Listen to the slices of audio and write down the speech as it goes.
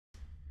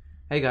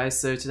Hey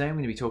guys, so today I'm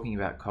going to be talking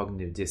about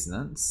cognitive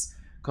dissonance.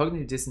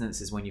 Cognitive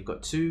dissonance is when you've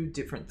got two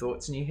different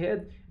thoughts in your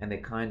head and they're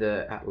kind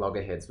of at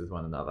loggerheads with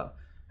one another.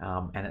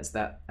 And it's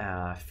that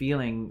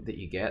feeling that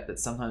you get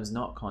that's sometimes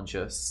not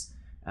conscious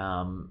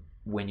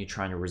when you're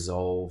trying to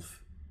resolve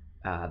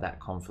that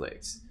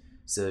conflict.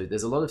 So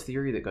there's a lot of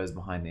theory that goes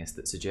behind this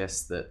that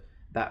suggests that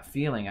that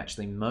feeling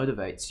actually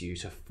motivates you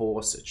to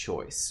force a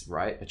choice,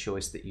 right? A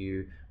choice that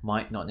you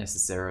might not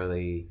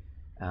necessarily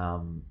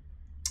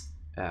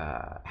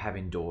have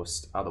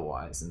endorsed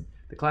otherwise. And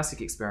the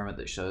classic experiment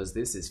that shows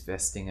this is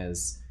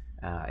Festinger's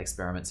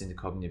experiments into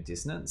cognitive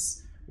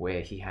dissonance,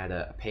 where he had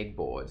a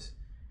pegboard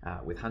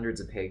with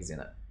hundreds of pegs in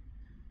it.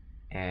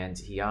 And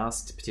he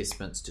asked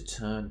participants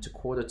to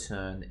quarter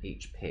turn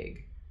each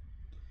peg.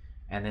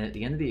 And then at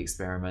the end of the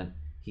experiment,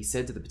 he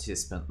said to the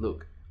participant,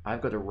 look,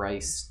 I've got to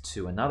race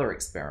to another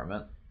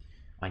experiment.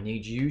 I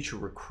need you to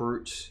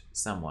recruit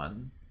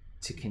someone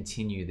to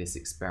continue this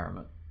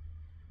experiment.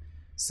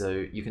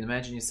 So you can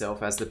imagine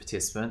yourself as the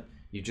participant.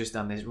 You've just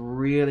done this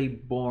really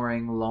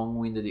boring,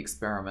 long-winded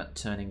experiment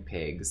turning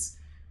pegs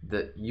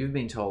that you've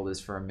been told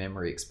is for a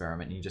memory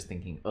experiment. And you're just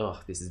thinking,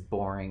 oh, this is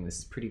boring. This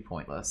is pretty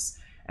pointless.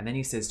 And then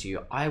he says to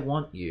you, I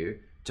want you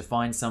to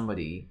find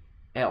somebody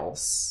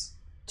else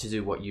to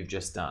do what you've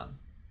just done.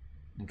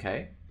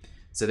 Okay?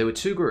 So there were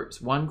two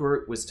groups. One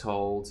group was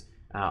told,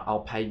 I'll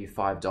pay you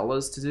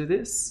 $5 to do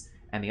this.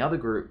 And the other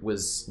group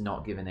was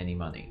not given any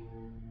money.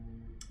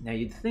 Now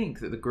you'd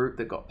think that the group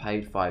that got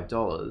paid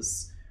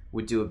 $5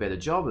 would do a better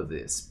job of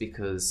this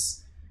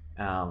because,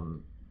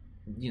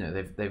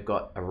 they've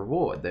got a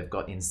reward, they've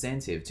got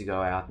incentive to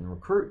go out and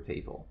recruit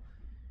people.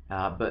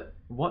 But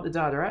what the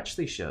data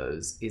actually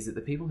shows is that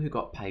the people who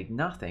got paid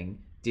nothing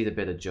did a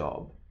better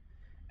job.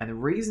 And the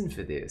reason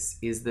for this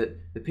is that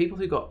the people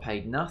who got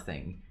paid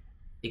nothing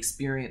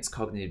experience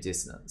cognitive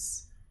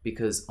dissonance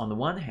because on the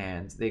one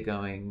hand, they're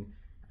going,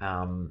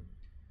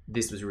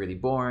 this was really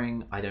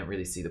boring, I don't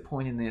really see the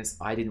point in this,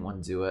 I didn't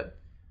want to do it.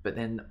 But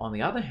then on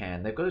the other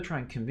hand, they've got to try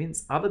and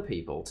convince other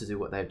people to do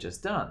what they've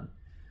just done.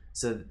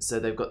 So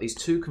they've got these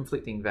two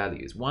conflicting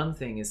values. One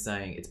thing is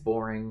saying it's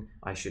boring,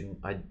 I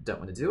don't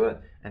want to do it.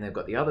 And they've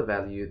got the other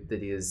value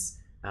that is,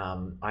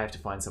 I have to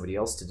find somebody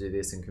else to do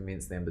this and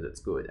convince them that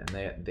it's good.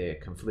 And they're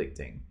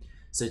conflicting.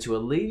 So to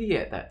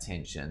alleviate that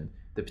tension,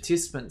 the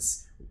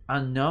participants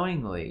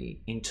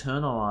unknowingly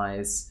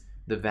internalize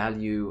the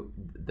value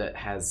that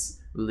has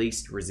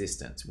least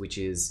resistance, which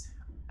is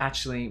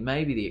actually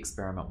maybe the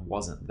experiment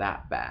wasn't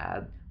that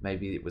bad,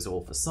 maybe it was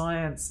all for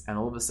science, and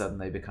all of a sudden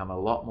they become a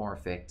lot more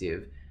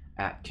effective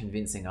at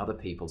convincing other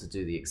people to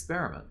do the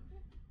experiment.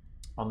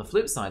 On the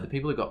flip side, the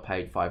people who got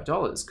paid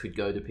 $5 could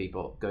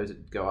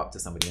go up to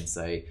somebody and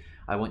say,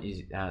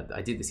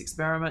 I did this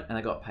experiment and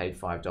I got paid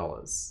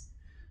 $5.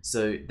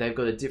 So they've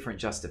got a different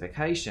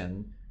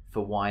justification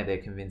for why they're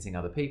convincing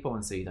other people,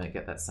 and so you don't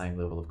get that same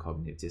level of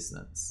cognitive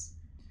dissonance.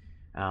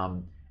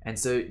 And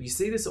so you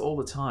see this all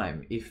the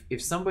time.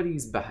 If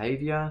somebody's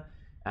behavior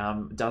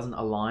doesn't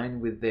align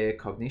with their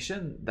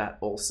cognition, that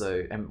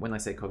also, and when I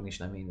say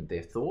cognition, I mean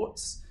their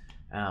thoughts,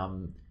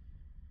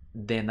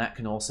 then that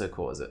can also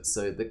cause it.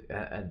 So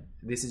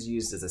this is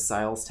used as a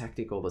sales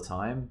tactic all the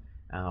time,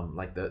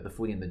 like the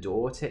foot in the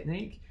door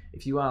technique.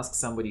 If you ask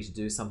somebody to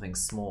do something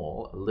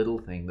small, a little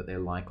thing that they're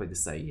likely to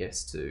say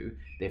yes to,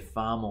 they're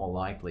far more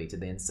likely to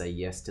then say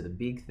yes to the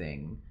big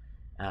thing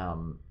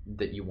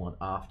that you want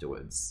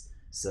afterwards.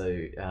 So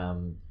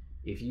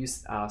if you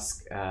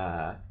ask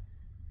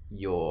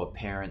your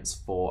parents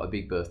for a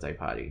big birthday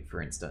party,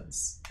 for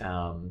instance,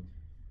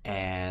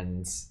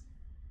 and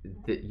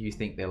that you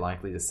think they're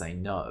likely to say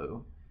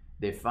no,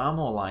 they're far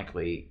more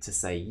likely to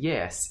say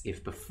yes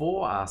if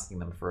before asking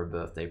them for a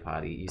birthday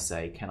party, you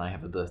say, can I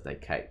have a birthday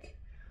cake?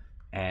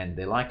 And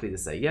they're likely to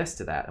say yes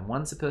to that. And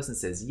once a person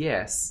says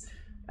yes,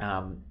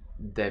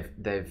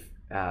 they've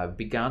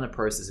begun a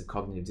process of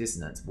cognitive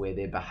dissonance where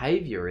their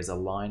behavior is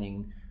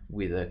aligning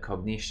with a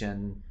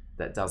cognition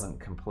that doesn't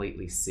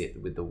completely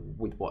sit with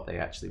what they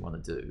actually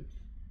want to do.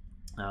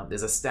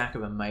 There's a stack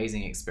of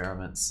amazing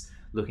experiments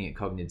looking at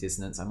cognitive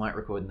dissonance. I might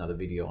record another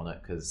video on it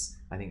because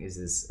I think this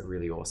is a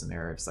really awesome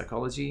area of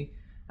psychology.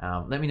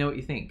 Let me know what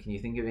you think. Can you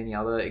think of any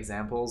other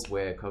examples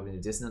where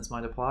cognitive dissonance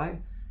might apply?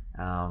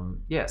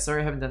 Yeah,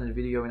 sorry I haven't done a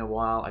video in a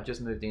while. I've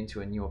just moved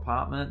into a new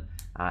apartment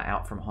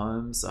out from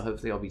home, so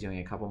hopefully I'll be doing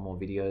a couple more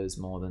videos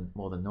more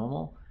than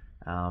normal.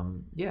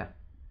 Yeah,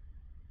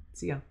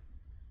 see ya.